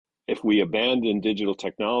if we abandon digital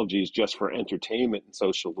technologies just for entertainment and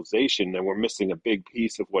socialization, then we're missing a big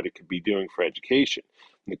piece of what it could be doing for education.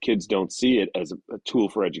 And the kids don't see it as a tool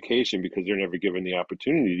for education because they're never given the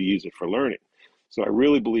opportunity to use it for learning. So I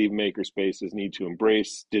really believe makerspaces need to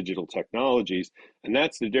embrace digital technologies, and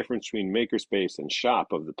that's the difference between makerspace and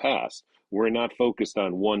shop of the past. We're not focused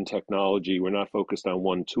on one technology. We're not focused on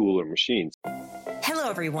one tool or machines. Hello,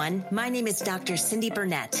 everyone. My name is Dr. Cindy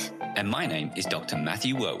Burnett. And my name is Dr.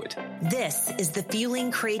 Matthew Wowood. This is the Fueling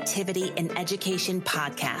Creativity in Education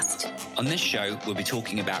podcast. On this show, we'll be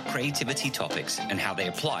talking about creativity topics and how they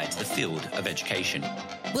apply to the field of education.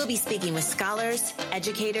 We'll be speaking with scholars,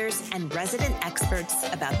 educators, and resident experts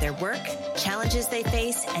about their work, challenges they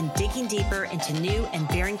face, and digging deeper into new and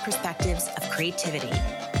varying perspectives of creativity.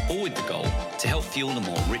 All with the goal to help fuel a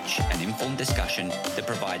more rich and informed discussion that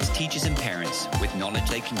provides teachers and parents with knowledge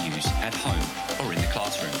they can use at home or in the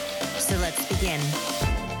classroom. So let's begin.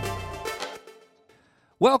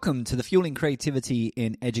 Welcome to the Fueling Creativity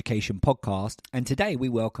in Education podcast, and today we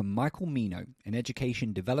welcome Michael Mino, an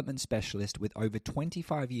education development specialist with over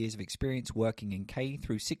 25 years of experience working in K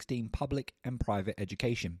through 16 public and private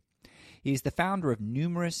education. He is the founder of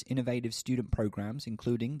numerous innovative student programs,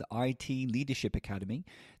 including the IT Leadership Academy,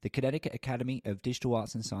 the Connecticut Academy of Digital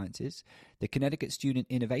Arts and Sciences, the Connecticut Student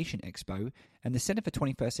Innovation Expo, and the Center for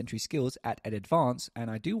 21st Century Skills at EdAdvance.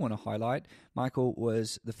 And I do want to highlight, Michael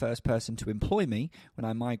was the first person to employ me when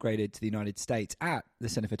I migrated to the United States at the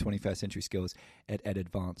Center for 21st Century Skills at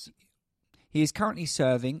EdAdvance. He is currently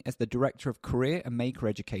serving as the Director of Career and Maker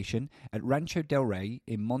Education at Rancho del Rey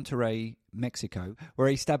in Monterrey, Mexico, where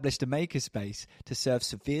he established a makerspace to serve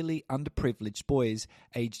severely underprivileged boys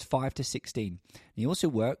aged 5 to 16. He also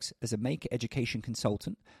works as a maker education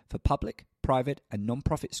consultant for public, private, and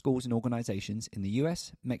non-profit schools and organizations in the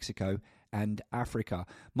US, Mexico, and Africa.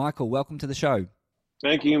 Michael, welcome to the show.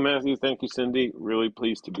 Thank you, Matthew. Thank you, Cindy. Really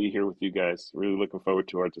pleased to be here with you guys. Really looking forward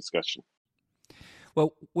to our discussion.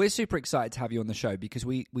 Well, we're super excited to have you on the show because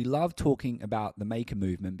we love talking about the maker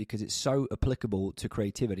movement because it's so applicable to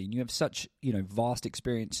creativity. And you have such, vast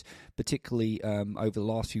experience, particularly over the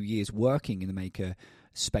last few years working in the maker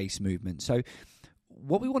space movement. So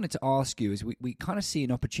what we wanted to ask you is we kind of see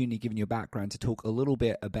an opportunity, given your background, to talk a little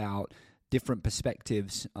bit about different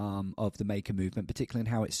perspectives of the maker movement, particularly in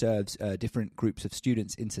how it serves different groups of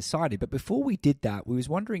students in society. But before we did that, we was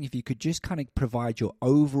wondering if you could just kind of provide your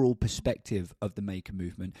overall perspective of the maker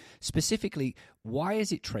movement. Specifically, why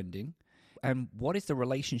is it trending? And what is the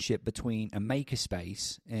relationship between a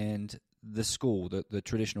makerspace and the school, the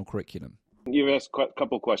traditional curriculum? You've asked a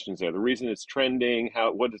couple of questions there. The reason it's trending,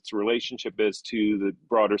 what its relationship is to the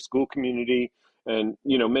broader school community, and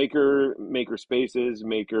maker spaces,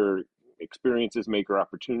 maker experiences, maker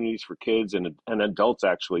opportunities for kids and adults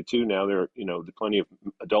actually too. Now there are plenty of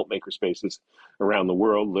adult maker spaces around the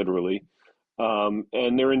world, literally, and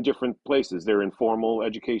they're in different places. They're in formal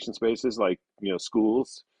education spaces like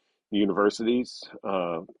schools, universities,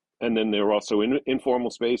 and then they're also in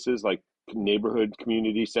informal spaces like neighborhood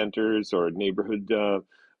community centers or neighborhood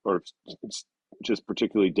or just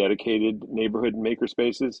particularly dedicated neighborhood maker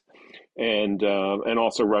spaces, and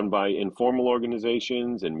also run by informal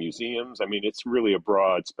organizations and museums. I mean, it's really a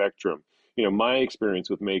broad spectrum. My experience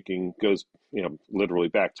with making goes, literally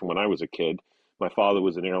back to when I was a kid. My father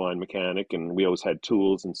was an airline mechanic, and we always had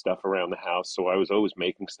tools and stuff around the house, so I was always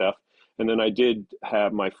making stuff. And then I did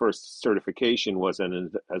have my first certification was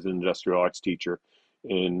as an industrial arts teacher.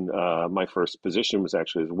 In my first position was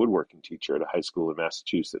actually as a woodworking teacher at a high school in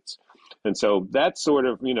Massachusetts. And so that sort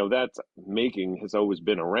of, that making has always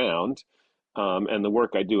been around. And the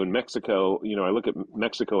work I do in Mexico, I look at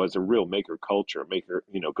Mexico as a real maker culture,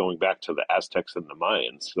 going back to the Aztecs and the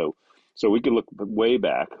Mayans. So we could look way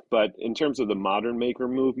back. But in terms of the modern maker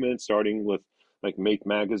movement, starting with like Make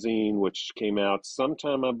Magazine, which came out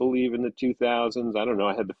sometime, I believe, in the 2000s. I don't know.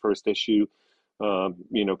 I had the first issue.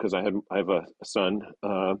 Because I have a son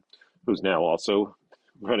who's now also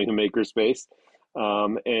running a makerspace,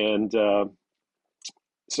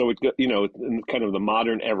 so it kind of the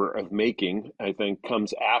modern era of making, I think,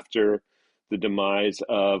 comes after the demise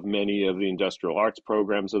of many of the industrial arts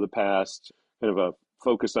programs of the past. Kind of a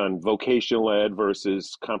focus on vocational ed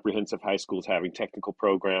versus comprehensive high schools having technical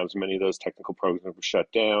programs. Many of those technical programs were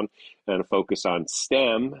shut down, and a focus on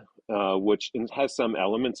STEM, which has some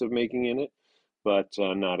elements of making in it, but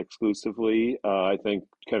not exclusively. I think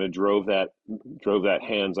kind of drove that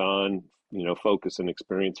hands-on, focus and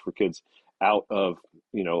experience for kids out of,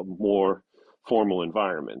 more formal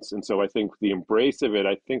environments. And so I think the embrace of it,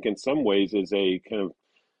 I think in some ways is a kind of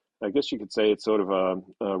I guess you could say it's sort of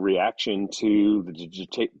a reaction to the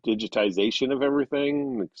digitization of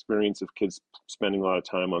everything, the experience of kids spending a lot of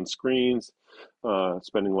time on screens,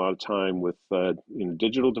 spending a lot of time with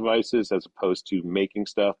digital devices as opposed to making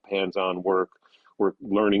stuff, hands-on work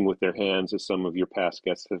learning with their hands, as some of your past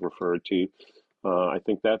guests have referred to. I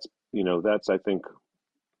think that's I think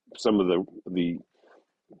some of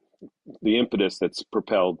the impetus that's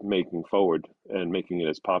propelled making forward and making it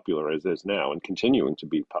as popular as it is now, and continuing to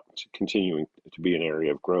be an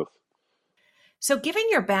area of growth. So, given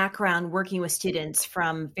your background working with students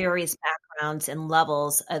from various backgrounds and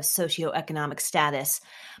levels of socioeconomic status,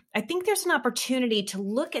 I think there's an opportunity to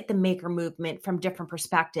look at the maker movement from different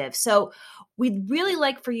perspectives. So, we'd really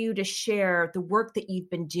like for you to share the work that you've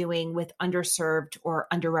been doing with underserved or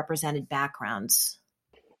underrepresented backgrounds.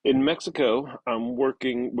 In Mexico, I'm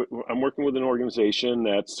working with an organization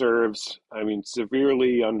that serves,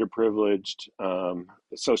 severely underprivileged,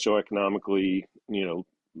 socioeconomically,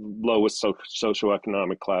 lowest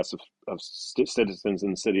socioeconomic class of citizens in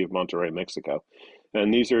the city of Monterrey, Mexico.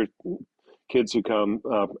 And these are kids who come,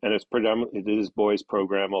 and it is boys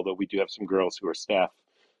program, although we do have some girls who are staff,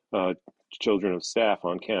 children of staff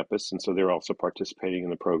on campus, and so they're also participating in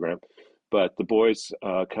the program. But the boys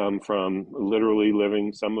come from literally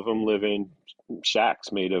some of them live in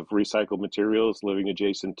shacks made of recycled materials, living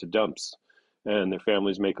adjacent to dumps. And their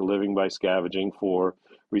families make a living by scavenging for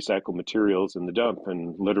recycled materials in the dump.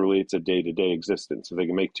 And literally it's a day-to-day existence. If they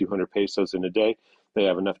can make 200 pesos in a day, they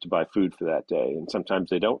have enough to buy food for that day. And sometimes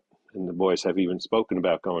they don't. And the boys have even spoken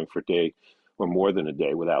about going for a day or more than a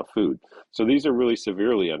day without food. So these are really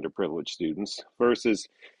severely underprivileged students versus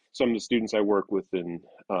some of the students I work with in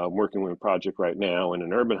working with a project right now in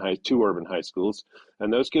two urban high schools.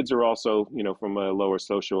 And those kids are also, from a lower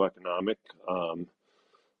socioeconomic,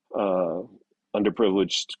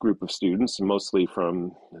 underprivileged group of students, mostly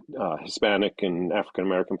from Hispanic and African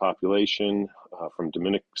American population, from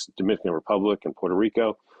Dominican Republic and Puerto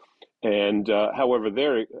Rico. And however,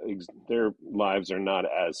 their lives are not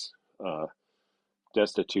as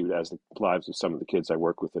destitute as the lives of some of the kids I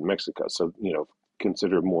work with in Mexico. So,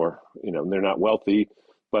 considered more, they're not wealthy,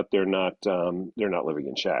 but they're not living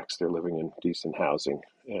in shacks. They're living in decent housing,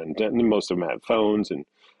 and most of them have phones and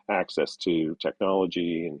access to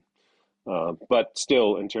technology. And but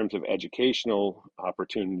still, in terms of educational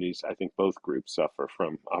opportunities, I think both groups suffer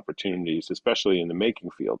from opportunities, especially in the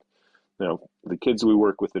making field. Now, the kids we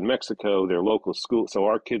work with in Mexico, they're local school, so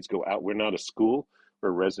our kids go out. We're not a school; we're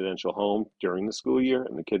a residential home during the school year,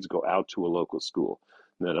 and the kids go out to a local school.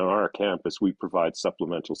 And then on our campus, we provide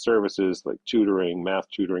supplemental services like tutoring, math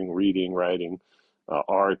tutoring, reading, writing,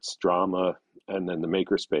 arts, drama, and then the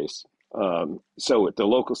makerspace. So at the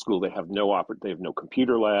local school, they have no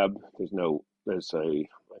computer lab. There's I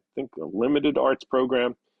think a limited arts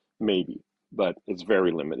program, maybe, but it's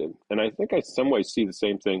very limited. And I think I some ways see the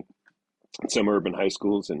same thing in some urban high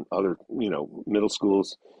schools and other, middle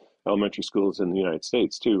schools, elementary schools in the United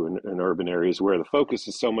States too, in urban areas where the focus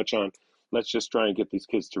is so much on, let's just try and get these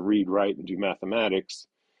kids to read, write, and do mathematics,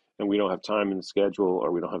 and we don't have time in the schedule or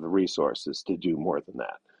we don't have the resources to do more than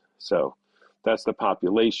that. So that's the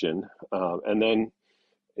population. And then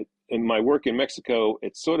in my work in Mexico,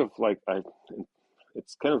 it's sort of like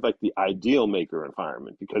it's kind of like the ideal maker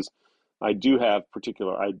environment, because I do have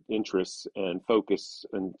particular interests and focus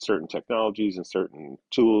in certain technologies and certain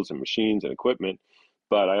tools and machines and equipment.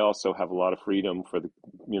 But I also have a lot of freedom for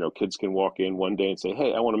kids can walk in one day and say,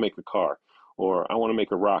 hey, I want to make a car, or I want to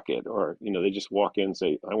make a rocket, or, they just walk in and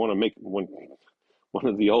say, I want to make one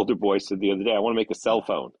of the older boys said the other day, I want to make a cell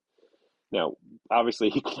phone. Now, obviously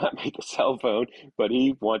he could not make a cell phone, but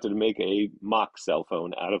he wanted to make a mock cell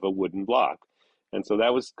phone out of a wooden block. And so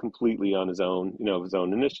that was completely on his own, his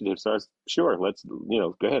own initiative. So I was, sure, let's,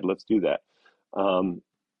 go ahead, let's do that.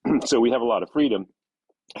 So we have a lot of freedom.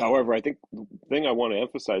 However, I think the thing I want to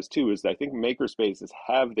emphasize too is that I think makerspaces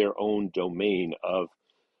have their own domain of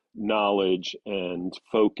knowledge and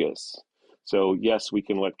focus. So yes, we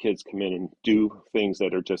can let kids come in and do things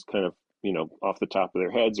that are just kind of, off the top of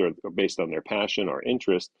their heads or based on their passion or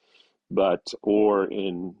interest, or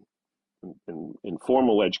in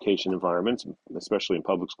formal education environments, especially in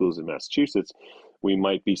public schools in Massachusetts, we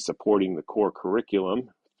might be supporting the core curriculum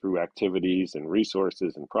through activities and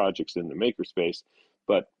resources and projects in the makerspace.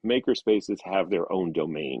 But makerspaces have their own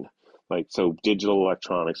domain, so digital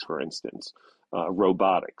electronics, for instance,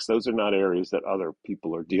 robotics. Those are not areas that other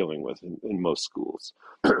people are dealing with in most schools.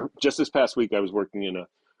 Just this past week, I was working in a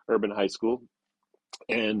urban high school,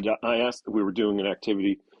 and we were doing an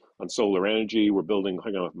activity on solar energy. We're building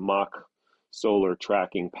a mock solar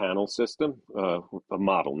tracking panel system, a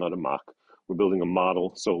model, not a mock. We're building a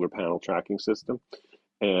model solar panel tracking system.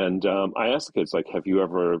 And I asked the kids, like, have you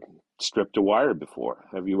ever stripped a wire before?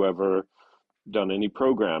 Have you ever done any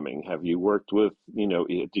programming? Have you worked with,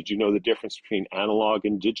 did you know the difference between analog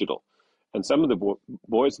and digital? And some of the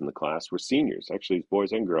boys in the class were seniors, actually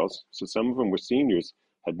boys and girls. So some of them were seniors,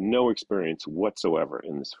 had no experience whatsoever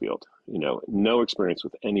in this field, no experience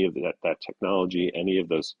with any of that technology, any of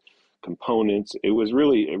those components. It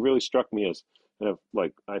really struck me as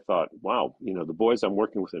like, I thought, wow, the boys I'm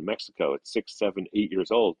working with in Mexico at 6, 7, 8 years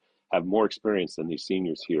old have more experience than these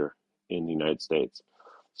seniors here in the United States.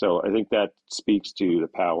 So I think that speaks to the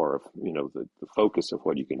power of, the focus of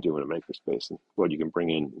what you can do in a makerspace and what you can bring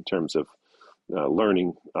in terms of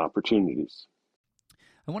learning opportunities.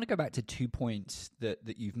 I want to go back to 2 points that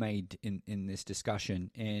you've made in this discussion.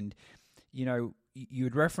 And, you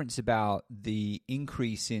had reference about the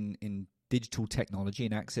increase in digital technology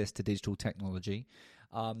and access to digital technology.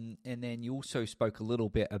 And then you also spoke a little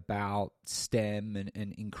bit about STEM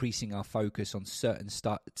and increasing our focus on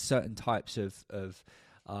certain types of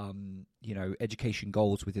education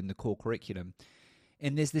goals within the core curriculum.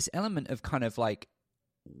 And there's this element of kind of like,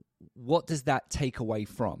 what does that take away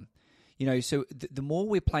from? So the more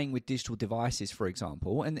we're playing with digital devices, for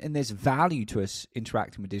example, and there's value to us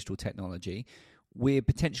interacting with digital technology, we're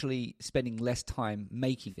potentially spending less time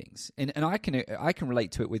making things. And I can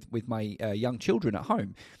relate to it with my young children at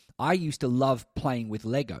home. I used to love playing with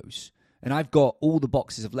Legos. And I've got all the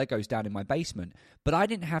boxes of Legos down in my basement, but I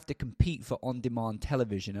didn't have to compete for on-demand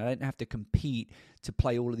television. I didn't have to compete to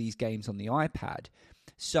play all of these games on the iPad.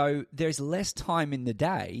 So there's less time in the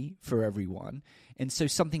day for everyone, and so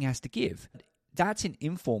something has to give. That's in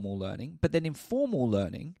informal learning, but then in formal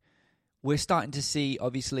learning, we're starting to see,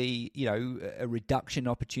 obviously, a reduction in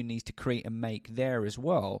opportunities to create and make there as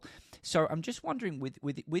well. So I'm just wondering,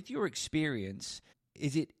 with your experience,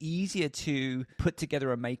 is it easier to put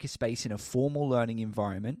together a makerspace in a formal learning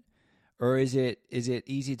environment, or is it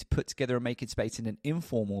easier to put together a makerspace in an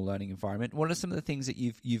informal learning environment? What are some of the things that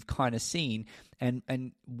you've kind of seen,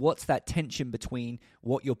 and what's that tension between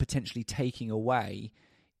what you're potentially taking away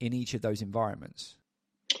in each of those environments?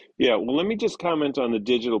 Yeah, well, let me just comment on the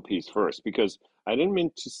digital piece first, because I don't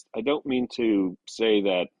mean to say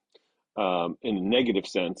that in a negative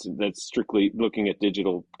sense, that's strictly looking at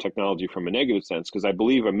digital technology from a negative sense, because I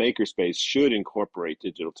believe a makerspace should incorporate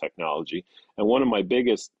digital technology. And one of my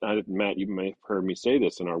biggest, Matt, you may have heard me say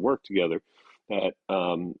this in our work together, that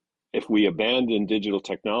if we abandon digital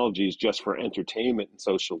technologies just for entertainment and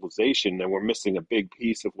socialization, then we're missing a big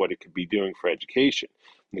piece of what it could be doing for education.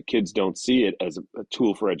 And the kids don't see it as a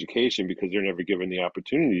tool for education because they're never given the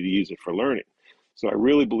opportunity to use it for learning. So I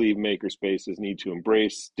really believe makerspaces need to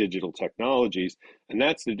embrace digital technologies, and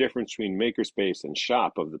that's the difference between makerspace and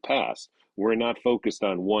shop of the past. We're not focused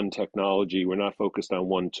on one technology. We're not focused on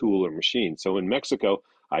one tool or machine. So in Mexico,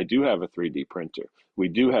 I do have a 3D printer. We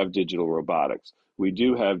do have digital robotics. We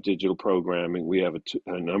do have digital programming. We have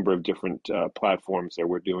a number of different platforms that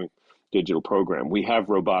we're doing digital program. We have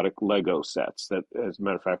robotic Lego sets that, as a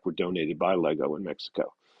matter of fact, were donated by Lego in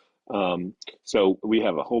Mexico. So we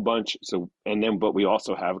have a whole bunch. But we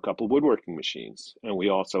also have a couple of woodworking machines, and we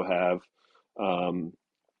also have,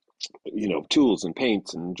 tools and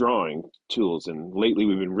paints and drawing tools. And lately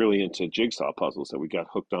we've been really into jigsaw puzzles that we got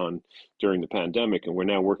hooked on during the pandemic. And we're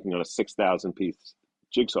now working on a 6,000 piece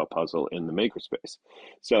jigsaw puzzle in the makerspace.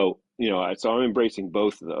 So, so I'm embracing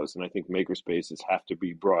both of those. And I think makerspaces have to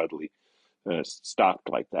be broadly stocked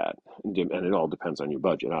like that. And it all depends on your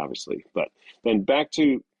budget, obviously. But then back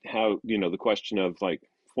to how, the question of like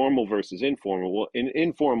formal versus informal. Well, in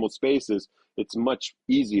informal spaces, it's much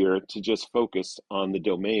easier to just focus on the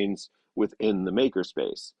domains within the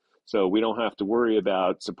makerspace. So we don't have to worry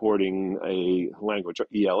about supporting a language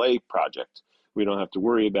ELA project. We don't have to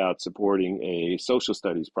worry about supporting a social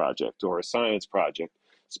studies project or a science project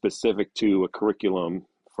specific to a curriculum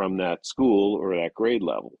from that school or that grade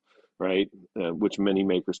level, right? Which many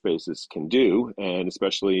makerspaces can do. And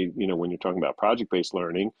especially, when you're talking about project-based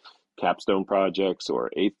learning, capstone projects or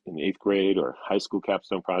in eighth grade or high school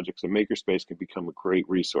capstone projects, a makerspace can become a great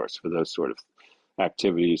resource for those sort of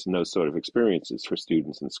activities and those sort of experiences for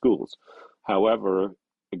students in schools. However,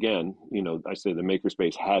 again, I say the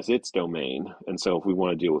makerspace has its domain. And so if we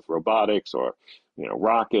want to deal with robotics or,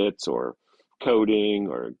 rockets or coding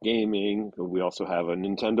or gaming, we also have a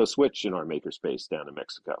Nintendo Switch in our makerspace down in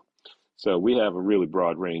Mexico. So we have a really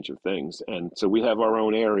broad range of things. And so we have our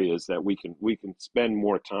own areas that we can spend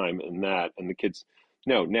more time in that. And the kids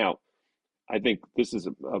know. Now, I think this is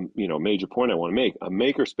a major point I want to make. A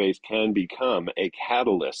makerspace can become a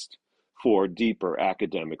catalyst for deeper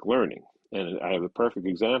academic learning. And I have a perfect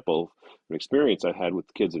example of an experience I had with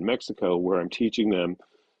the kids in Mexico where I'm teaching them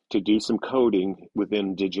to do some coding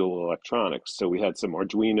within digital electronics. So we had some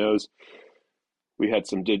Arduinos, we had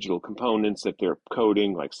some digital components that they're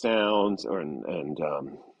coding, like sounds and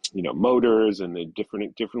motors, and the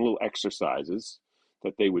different little exercises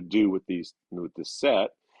that they would do with this set.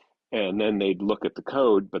 And then they'd look at the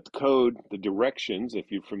code, but the code, the directions, if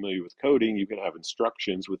you're familiar with coding, you can have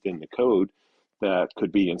instructions within the code that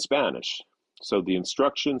could be in Spanish. So the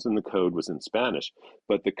instructions in the code was in Spanish,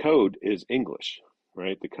 but the code is English,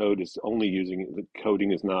 right? The code is the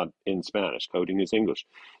coding is not in Spanish, coding is English.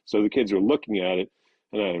 So the kids are looking at it,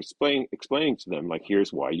 and I was explaining to them, like,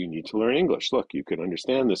 here's why you need to learn English. Look, you can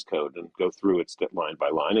understand this code and go through it line by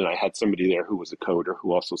line. And I had somebody there who was a coder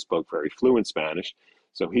who also spoke very fluent Spanish.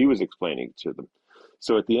 So he was explaining to them.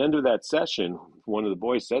 So at the end of that session, one of the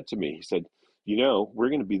boys said to me, he said, we're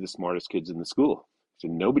going to be the smartest kids in the school. He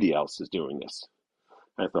said, nobody else is doing this.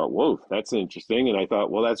 I thought, whoa, that's interesting. And I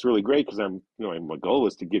thought, well, that's really great because my goal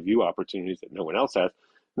is to give you opportunities that no one else has.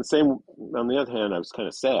 And the same, on the other hand, I was kind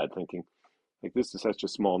of sad thinking, like, this is such a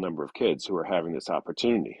small number of kids who are having this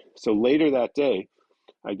opportunity. So later that day,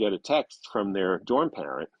 I get a text from their dorm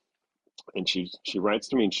parent, and she writes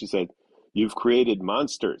to me and she said, "You've created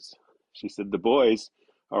monsters." She said, "The boys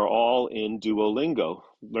are all in Duolingo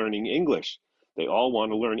learning English. They all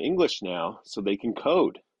want to learn English now so they can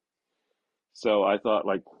code." So I thought,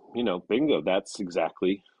 like, bingo, that's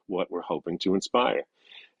exactly what we're hoping to inspire.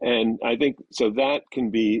 And I think so that can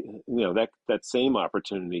be, that same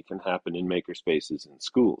opportunity can happen in maker spaces in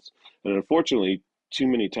schools. And unfortunately, too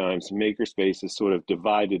many times maker space is sort of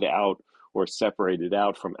divided out or separated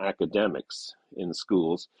out from academics in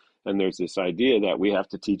schools. And there's this idea that we have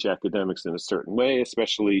to teach academics in a certain way,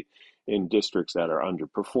 especially in districts that are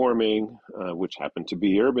underperforming, which happen to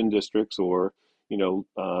be urban districts, or lower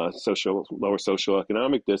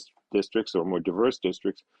socioeconomic districts or more diverse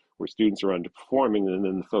districts where students are underperforming, and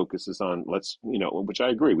then the focus is on which I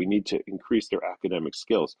agree, we need to increase their academic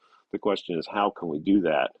skills. The question is, how can we do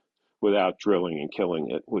that without drilling and killing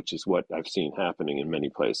it, which is what I've seen happening in many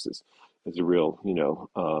places. It's a real,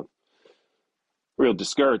 real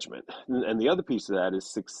discouragement. And the other piece of that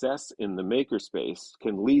is success in the makerspace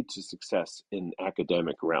can lead to success in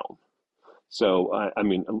academic realm. So, I've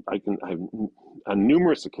on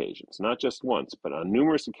numerous occasions, not just once, but on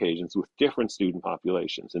numerous occasions with different student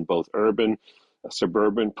populations in both urban,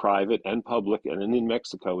 suburban, private, and public, and in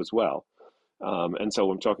Mexico as well. And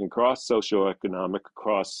so I'm talking across socioeconomic,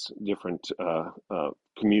 across different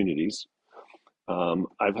communities.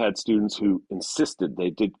 I've had students who insisted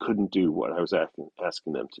they couldn't do what I was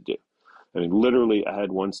asking them to do. I mean, literally, I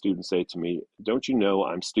had one student say to me, "Don't you know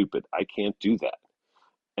I'm stupid? I can't do that."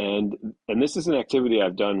 And this is an activity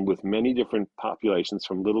I've done with many different populations,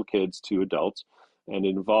 from little kids to adults, and it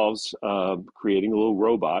involves creating a little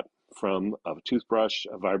robot from a toothbrush,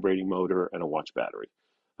 a vibrating motor, and a watch battery.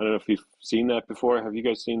 I don't know if you've seen that before. Have you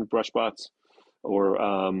guys seen brush bots? Or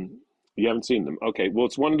you haven't seen them? Okay, well,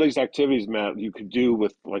 it's one of these activities, Matt, you could do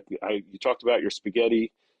with, like, you talked about your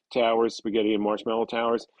spaghetti towers, spaghetti and marshmallow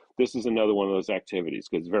towers. This is another one of those activities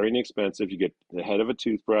because it's very inexpensive. You get the head of a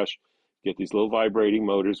toothbrush, get these little vibrating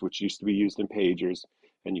motors, which used to be used in pagers,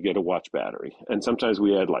 and you get a watch battery. And sometimes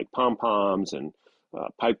we had like pom-poms and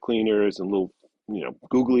pipe cleaners and little,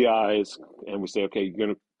 googly eyes. And we say, okay, you're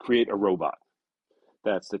going to create a robot.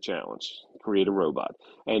 That's the challenge, create a robot.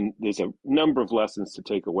 And there's a number of lessons to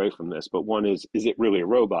take away from this, but one is it really a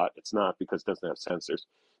robot? It's not, because it doesn't have sensors,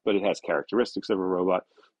 but it has characteristics of a robot.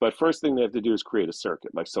 But first thing they have to do is create a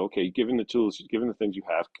circuit. Like, so, okay, given the tools, given the things you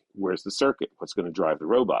have, where's the circuit? What's going to drive the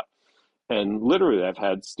robot? And literally, I've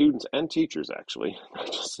had students and teachers, actually, not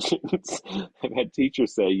just students, I've had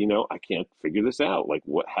teachers say, I can't figure this out. Like,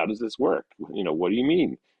 how does this work? What do you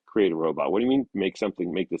mean create a robot? What do you mean make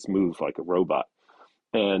this move like a robot?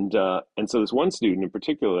 And so this one student in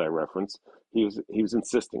particular that I referenced, he was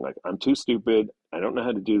insisting, like, I'm too stupid. I don't know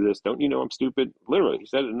how to do this. Don't you know I'm stupid? Literally, he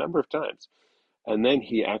said it a number of times. And then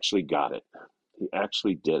he actually got it. He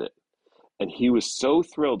actually did it. And he was so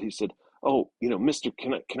thrilled. He said, "Oh, mister,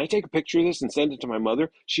 can I take a picture of this and send it to my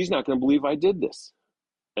mother? She's not going to believe I did this."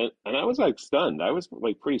 And I was like stunned. I was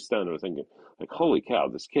like pretty stunned. I was thinking, like, holy cow,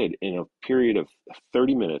 this kid in a period of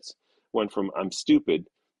 30 minutes went from I'm stupid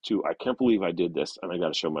to I can't believe I did this and I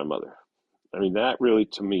got to show my mother. I mean, that really,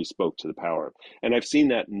 to me, spoke to the power of, and I've seen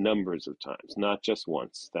that numbers of times, not just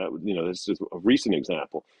once. That, this is a recent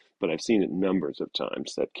example, but I've seen it numbers of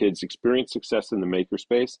times that kids experience success in the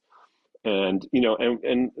makerspace. And,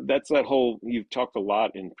 and that's that whole, you've talked a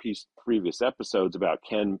lot in previous episodes about,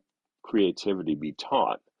 can creativity be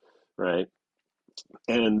taught, right?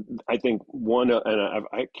 And I think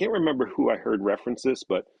I can't remember who I heard reference this,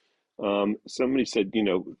 but somebody said,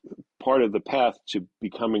 part of the path to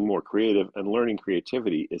becoming more creative and learning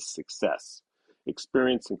creativity is success,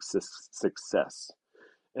 experiencing success.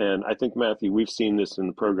 And I think, Matthew, we've seen this in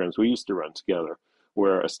the programs we used to run together,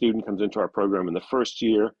 where a student comes into our program in the first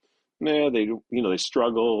year, they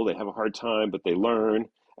struggle, they have a hard time, but they learn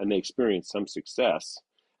and they experience some success.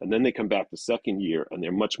 And then they come back the second year and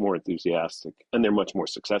they're much more enthusiastic and they're much more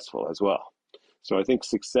successful as well. So I think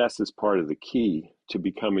success is part of the key to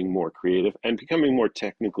becoming more creative and becoming more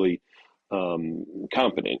technically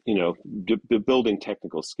competent. Building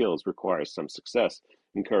technical skills requires some success,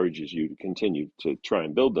 encourages you to continue to try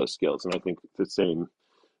and build those skills. And I think the same,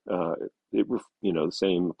 the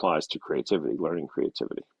same applies to creativity, learning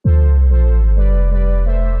creativity.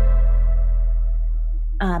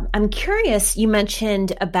 I'm curious, you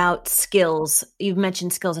mentioned about skills. You've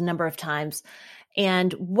mentioned skills a number of times.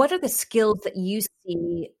 And what are the skills that you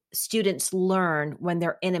see students learn when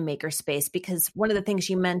they're in a makerspace? Because one of the things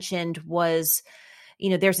you mentioned was,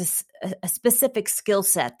 there's a specific skill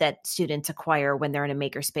set that students acquire when they're in a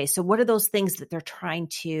makerspace. So what are those things that they're trying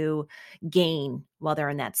to gain while they're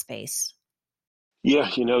in that space? Yeah,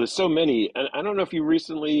 there's so many. And I don't know if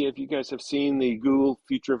you guys have seen the Google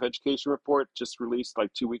Future of Education report just released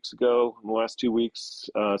like 2 weeks ago, in the last 2 weeks.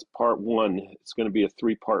 It's part one. It's going to be a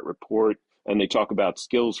 3-part report. And they talk about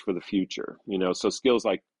skills for the future. So skills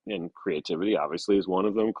like, and creativity obviously is one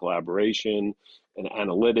of them, collaboration and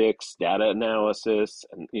analytics, data analysis,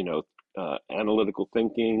 and, analytical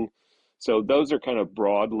thinking. So those are kind of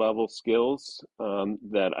broad level skills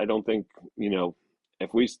that I don't think,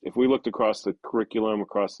 if we looked across the curriculum,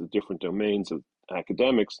 across the different domains of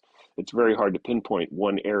academics, it's very hard to pinpoint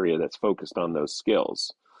one area that's focused on those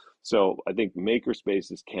skills. So I think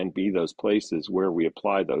makerspaces can be those places where we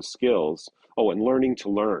apply those skills. Oh, and learning to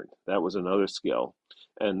learn, that was another skill.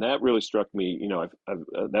 And that really struck me,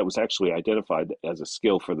 that was actually identified as a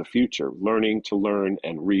skill for the future, learning to learn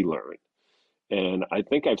and relearn. And I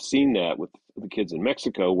think I've seen that with the kids in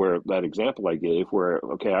Mexico, where that example I gave, where,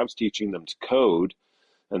 okay, I was teaching them to code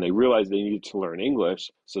and they realized they needed to learn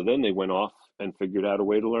English. So then they went off and figured out a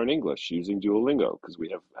way to learn English using Duolingo because we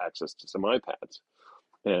have access to some iPads.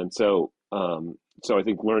 And so I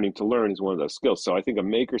think learning to learn is one of those skills. So I think a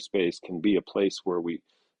makerspace can be a place where we,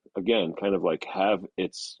 again, kind of like have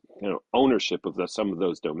its ownership of some of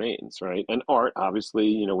those domains, right? And art,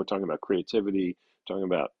 obviously, we're talking about creativity, talking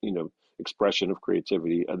about expression of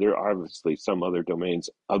creativity. There are obviously some other domains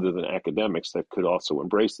other than academics that could also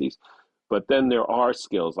embrace these. But then there are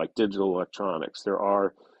skills like digital electronics. There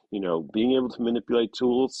are, being able to manipulate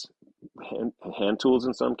tools, hand tools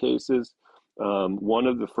in some cases. One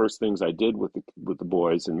of the first things I did with the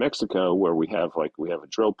boys in Mexico, where we have a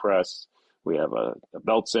drill press, we have a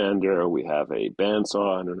belt sander, we have a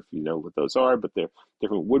bandsaw. I don't know if you know what those are, but they're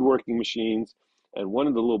different woodworking machines. And one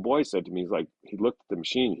of the little boys said to me, he looked at the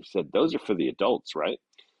machine, he said, "Those are for the adults, right?"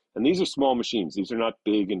 And these are small machines. These are not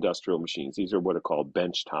big industrial machines. These are what are called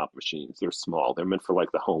benchtop machines. They're small. They're meant for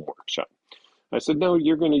like the home workshop. I said, "No,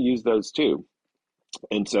 you're going to use those too."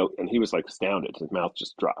 And he was like astounded. His mouth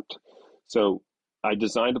just dropped. So I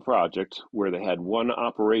designed a project where they had one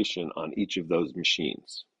operation on each of those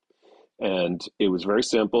machines. And it was very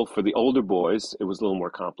simple. For the older boys, it was a little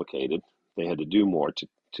more complicated. They had to do more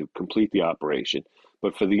to complete the operation.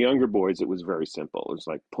 But for the younger boys, it was very simple. It was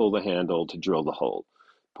like pull the handle to drill the hole,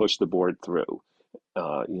 push the board through,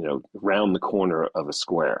 round the corner of a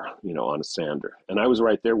square, on a sander. And I was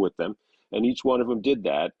right there with them. And each one of them did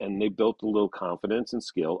that. And they built a little confidence and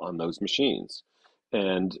skill on those machines.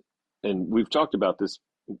 And we've talked about this,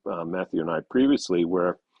 Matthew and I, previously,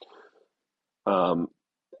 where, the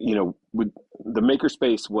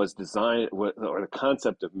makerspace was designed, or the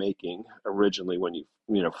concept of making originally, when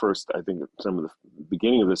first, I think some of the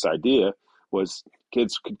beginning of this idea was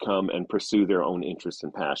kids could come and pursue their own interests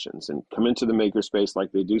and passions and come into the makerspace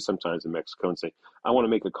like they do sometimes in Mexico and say, "I want to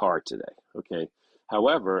make a car today." Okay.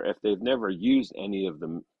 However, if they've never used any of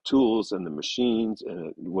the tools and the machines,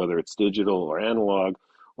 and whether it's digital or analog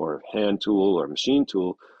or hand tool or machine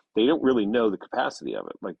tool, they don't really know the capacity of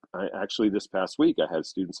it. Like this past week, I had a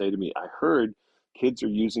student say to me, "I heard kids are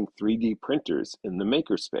using 3D printers in the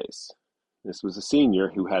makerspace." This was a senior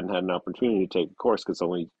who hadn't had an opportunity to take a course because it's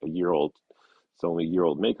only a year old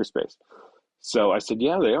makerspace. So I said,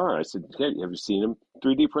 "Yeah, they are." I said, "Hey, have you seen a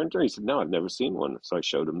 3D printer?" He said, "No, I've never seen one." So I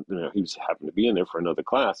showed him, he was happened to be in there for another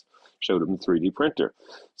class, showed him the 3D printer.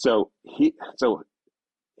 So he's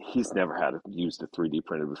never used a 3D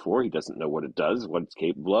printer before. He doesn't know what it does, what it's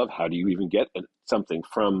capable of. How do you even get something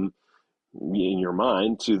from in your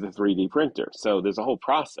mind to the 3D printer. So there's a whole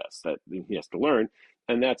process that he has to learn.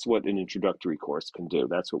 And that's what an introductory course can do.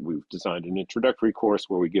 That's what we've designed, an introductory course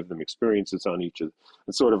where we give them experiences on each of,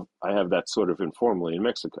 and sort of, I have that sort of informally in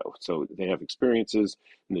Mexico. So they have experiences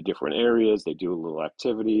in the different areas. They do a little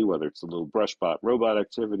activity, whether it's a little brushbot robot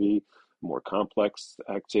activity, more complex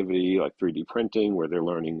activity like 3D printing, where they're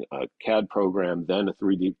learning a CAD program, then a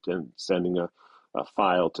 3D, then sending a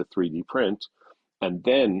file to 3D print. And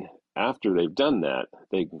then after they've done that,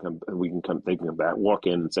 they can come, they can come back, walk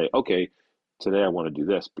in and say, okay, today I want to do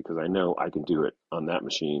this because I know I can do it on that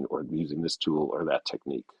machine or using this tool or that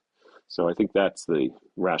technique. So I think that's the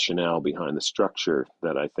rationale behind the structure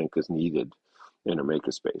that I think is needed in a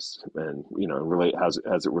makerspace, and relate as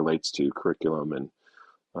it relates to curriculum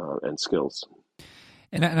and skills.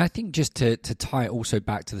 And I think just to tie it also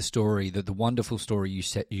back to the story, the wonderful story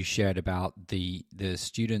you shared about the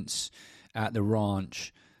students at the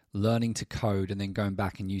ranch learning to code and then going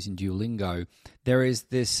back and using Duolingo, there is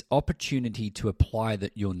this opportunity to apply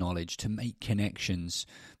your knowledge, to make connections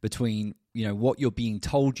between what you're being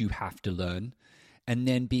told you have to learn, and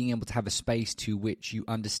then being able to have a space to which you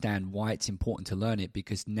understand why it's important to learn it,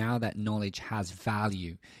 because now that knowledge has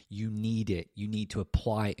value. You need it. You need to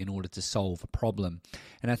apply it in order to solve a problem.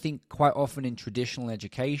 And I think quite often in traditional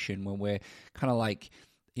education, when we're kind of like,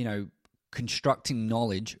 constructing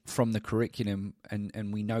knowledge from the curriculum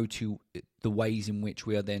and we know to the ways in which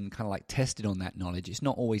we are then kind of like tested on that knowledge, it's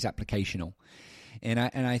not always applicational. And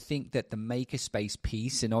I think that the makerspace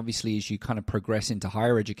piece, and obviously as you kind of progress into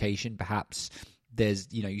higher education, perhaps there's,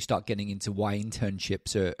 you start getting into why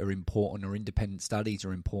internships are important or independent studies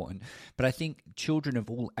are important. But I think children of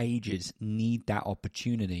all ages need that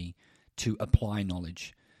opportunity to apply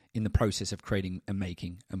knowledge in the process of creating and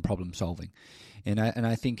making and problem solving. And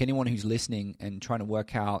I think anyone who's listening and trying to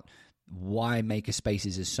work out why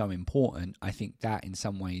makerspaces is so important, I think that in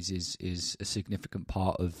some ways is a significant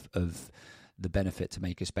part of the benefit to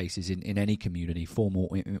makerspaces in any community,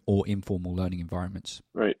 formal or informal learning environments.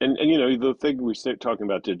 Right. And the thing we start talking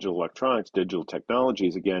about digital electronics, digital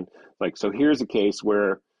technologies again, like, so here's a case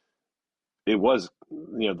where it was,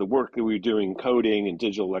 the work that we were doing, coding and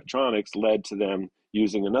digital electronics, led to them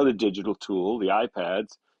using another digital tool, the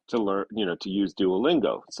iPads, to learn, to use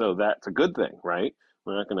Duolingo. So that's a good thing, right?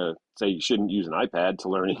 We're not going to say you shouldn't use an iPad to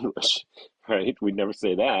learn English, right? We'd never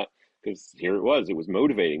say that, because here it was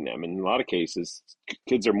motivating them. And in a lot of cases,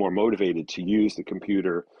 kids are more motivated to use the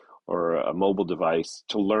computer or a mobile device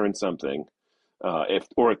to learn something. If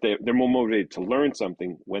they're more motivated to learn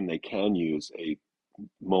something when they can use a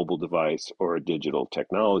mobile device or a digital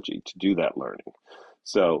technology to do that learning.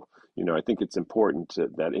 So, I think it's important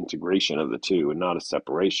that integration of the two and not a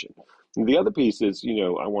separation. And the other piece is,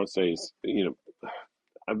 I want to say is,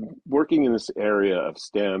 I'm working in this area of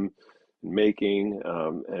STEM, making,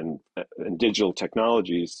 and digital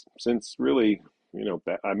technologies since really,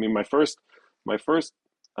 my first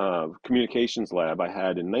communications lab I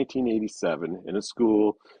had in 1987 in a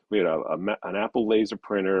school. We had an Apple laser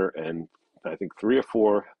printer and I think 3 or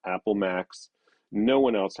 4 Apple Macs. No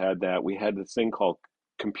one else had that. We had this thing called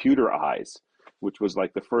computer eyes, which was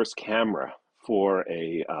like the first camera for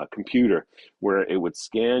a computer, where it would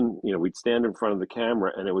scan, we'd stand in front of the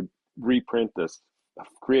camera and it would reprint this,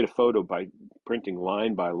 create a photo by printing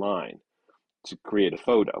line by line to create a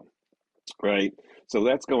photo, right? So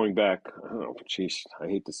that's going back, I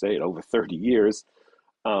hate to say it, over 30 years.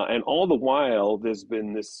 And all the while, there's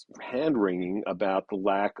been this hand-wringing about the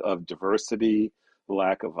lack of diversity, the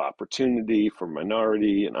lack of opportunity for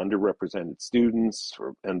minority and underrepresented students,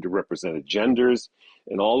 or underrepresented genders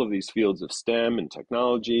in all of these fields of STEM and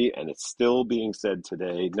technology. And it's still being said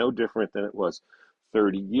today, no different than it was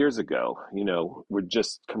 30 years ago. We're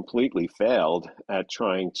just completely failed at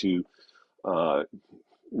trying to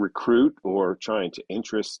recruit or trying to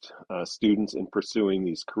interest students in pursuing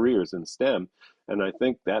these careers in STEM. And I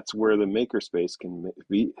think that's where the makerspace can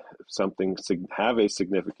be something, have a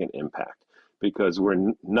significant impact, because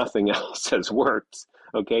nothing else has worked.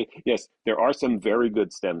 Okay. Yes, there are some very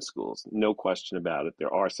good STEM schools, no question about it.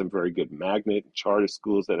 There are some very good magnet charter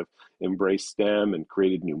schools that have embraced STEM and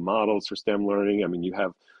created new models for STEM learning. I mean, you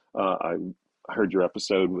have, I heard your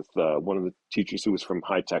episode with one of the teachers who was from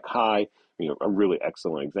High Tech High, a really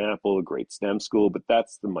excellent example, a great STEM school, but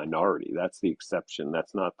that's the minority. That's the exception.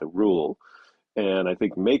 That's not the rule. And I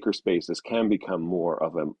think makerspaces can become more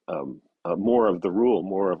of the rule,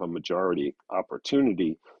 more of a majority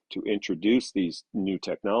opportunity to introduce these new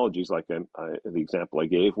technologies, like the example I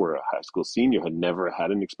gave, where a high school senior had never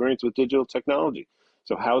had an experience with digital technology.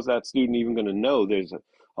 So how's that student even going to know there's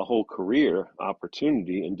a whole career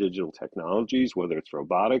opportunity in digital technologies, whether it's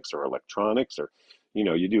robotics or electronics, or,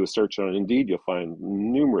 you do a search on Indeed, you'll find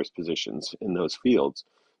numerous positions in those fields.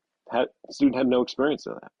 The student had no experience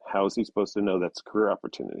in that. How is he supposed to know that's a career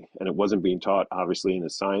opportunity? And it wasn't being taught, obviously, in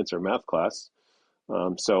his science or math class.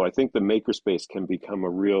 So I think the makerspace can become a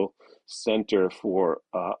real center for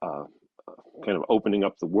kind of opening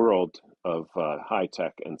up the world of high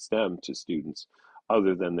tech and STEM to students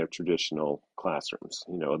other than their traditional classrooms,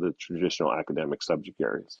 the traditional academic subject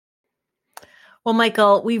areas. Well,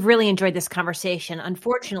 Michael, we've really enjoyed this conversation.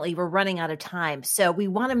 Unfortunately, we're running out of time. So we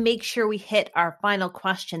want to make sure we hit our final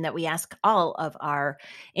question that we ask all of our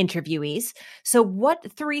interviewees. So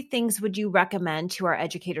what 3 things would you recommend to our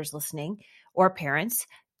educators listening or parents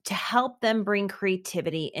to help them bring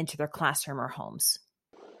creativity into their classroom or homes?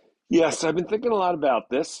 Yes, I've been thinking a lot about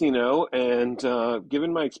this, and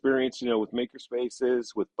given my experience, with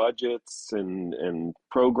makerspaces, with budgets and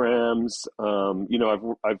programs,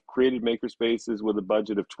 I've created makerspaces with a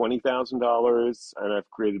budget of $20,000, and I've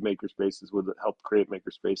created makerspaces helped create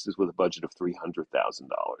makerspaces with a budget of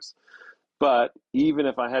 $300,000. But even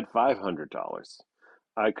if I had $500,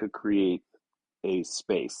 I could create a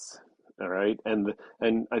space. All right, and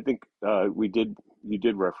I think you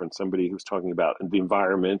did reference somebody who's talking about the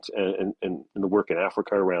environment and the work in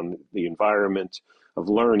Africa around the environment of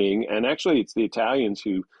learning. And actually, it's the Italians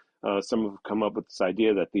who some have come up with this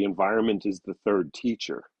idea that the environment is the third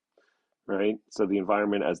teacher, right? So the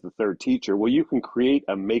environment as the third teacher. Well, you can create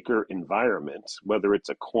a maker environment, whether it's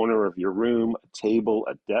a corner of your room, a table,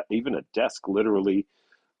 even a desk, literally,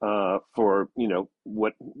 for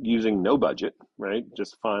what, using no budget, right?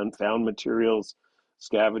 Just found materials,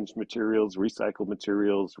 scavenged materials, recycled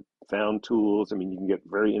materials, found tools. I mean, you can get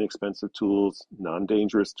very inexpensive tools,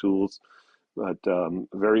 non-dangerous tools, but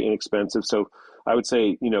very inexpensive. So I would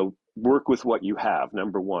say, work with what you have,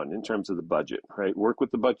 number one, in terms of the budget, right? Work with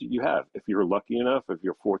the budget you have. If you're lucky enough, if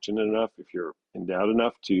you're fortunate enough, if you're endowed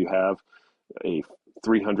enough to have a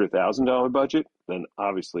 $300,000 budget, then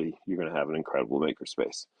obviously you're going to have an incredible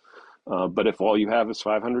makerspace. But if all you have is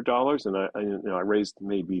 $500, and I raised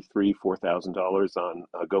maybe $3,000-4,000 on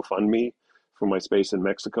GoFundMe for my space in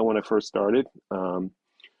Mexico when I first started,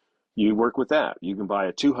 you work with that. You can buy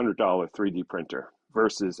a $200 3D printer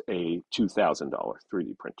versus a $2,000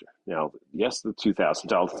 3D printer. Now, yes, the $2,000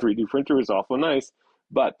 3D printer is awful nice,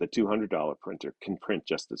 but the $200 printer can print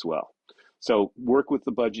just as well. So work with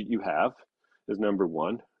the budget you have is number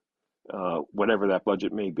one, whatever that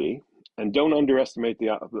budget may be. And don't underestimate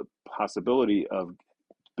the possibility of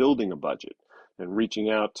building a budget and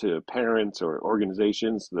reaching out to parents or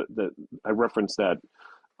organizations. That I referenced that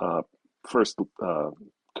first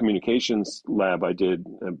communications lab I did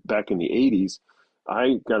back in the 80s.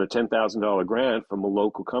 I got a $10,000 grant from a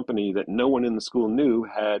local company that no one in the school knew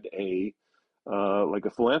had a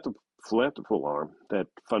philanthropical arm that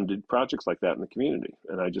funded projects like that in the community.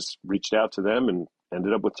 And I just reached out to them and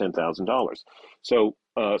ended up with $10,000. So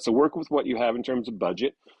work with what you have in terms of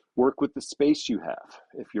budget. Work with the space you have.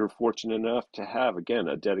 If you're fortunate enough to have, again,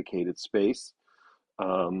 a dedicated space,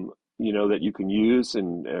 that you can use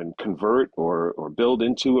and convert or build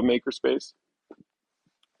into a makerspace,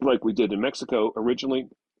 like we did in Mexico originally.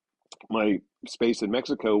 My space in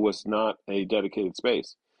Mexico was not a dedicated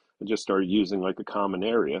space. I just started using like a common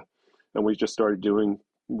area, and we just started doing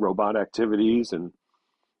robot activities and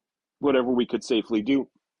whatever we could safely do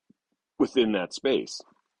within that space.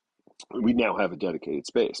 We now have a dedicated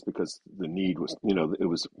space because the need was, it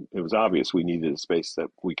was obvious we needed a space that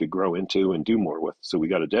we could grow into and do more with. So we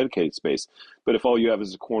got a dedicated space. But if all you have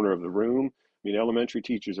is a corner of the room, elementary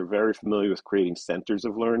teachers are very familiar with creating centers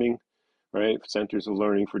of learning, right? Centers of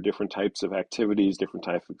learning for different types of activities, different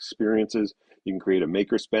types of experiences. You can create a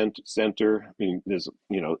maker center. There's,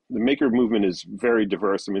 the maker movement is very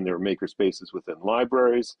diverse. There are maker spaces within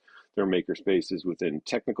libraries. There are maker spaces within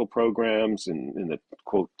technical programs in the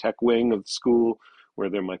quote tech wing of the school, where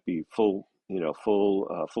there might be fully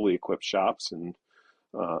equipped shops and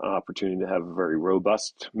an opportunity to have a very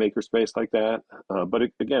robust maker space like that. But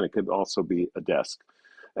it could also be a desk.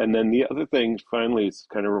 And then the other thing, finally, it's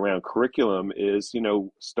kind of around curriculum is,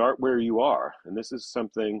 start where you are. And this is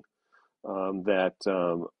something that,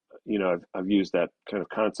 I've used that kind of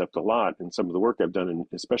concept a lot in some of the work I've done,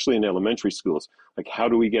 especially in elementary schools. Like, how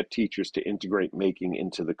do we get teachers to integrate making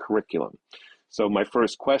into the curriculum? So my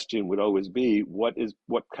first question would always be, what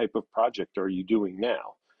type of project are you doing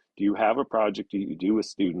now? Do you have a project that you do with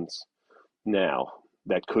students now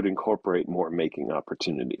that could incorporate more making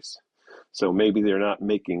opportunities? So maybe they're not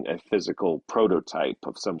making a physical prototype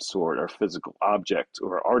of some sort or physical object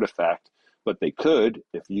or artifact, but they could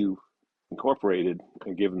if you incorporated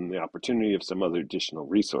and given the opportunity of some other additional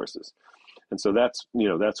resources. And so that's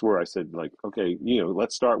where I said, like, okay,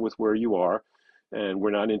 let's start with where you are. And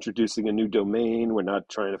we're not introducing a new domain. We're not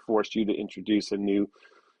trying to force you to introduce a new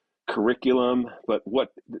curriculum, but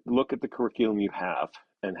look at the curriculum you have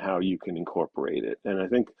and how you can incorporate it. And I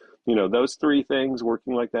think, those three things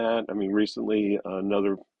working like that. I mean, recently,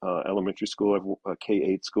 another elementary school, a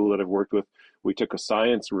K-8 school that I've worked with, we took a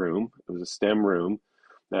science room. It was a STEM room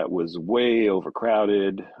that was way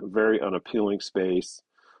overcrowded, very unappealing space,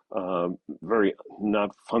 very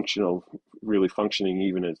not functional, really functioning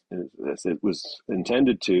even as it was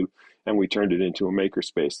intended to. And we turned it into a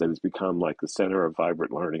makerspace that has become like the center of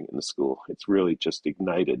vibrant learning in the school. It's really just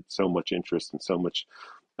ignited so much interest and so much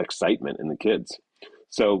excitement in the kids.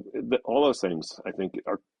 So all those things, I think,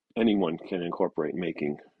 anyone can incorporate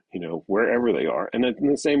making, wherever they are. And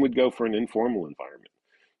the same would go for an informal environment.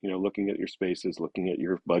 Looking at your spaces, looking at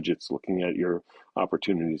your budgets, looking at your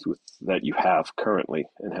opportunities that you have currently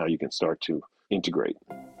and how you can start to integrate.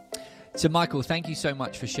 So, Michael, thank you so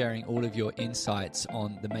much for sharing all of your insights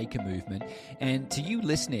on the maker movement. And to you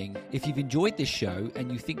listening, if you've enjoyed this show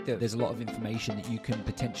and you think that there's a lot of information that you can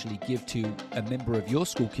potentially give to a member of your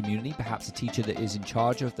school community, perhaps a teacher that is in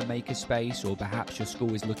charge of the makerspace, or perhaps your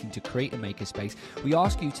school is looking to create a makerspace, we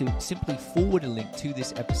ask you to simply forward a link to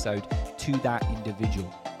this episode to that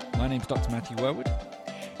individual. My name's Dr. Matthew Wellwood.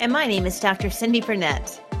 And my name is Dr. Cindy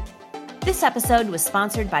Burnett. This episode was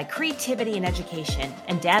sponsored by Creativity in Education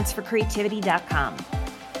and dadsforcreativity.com.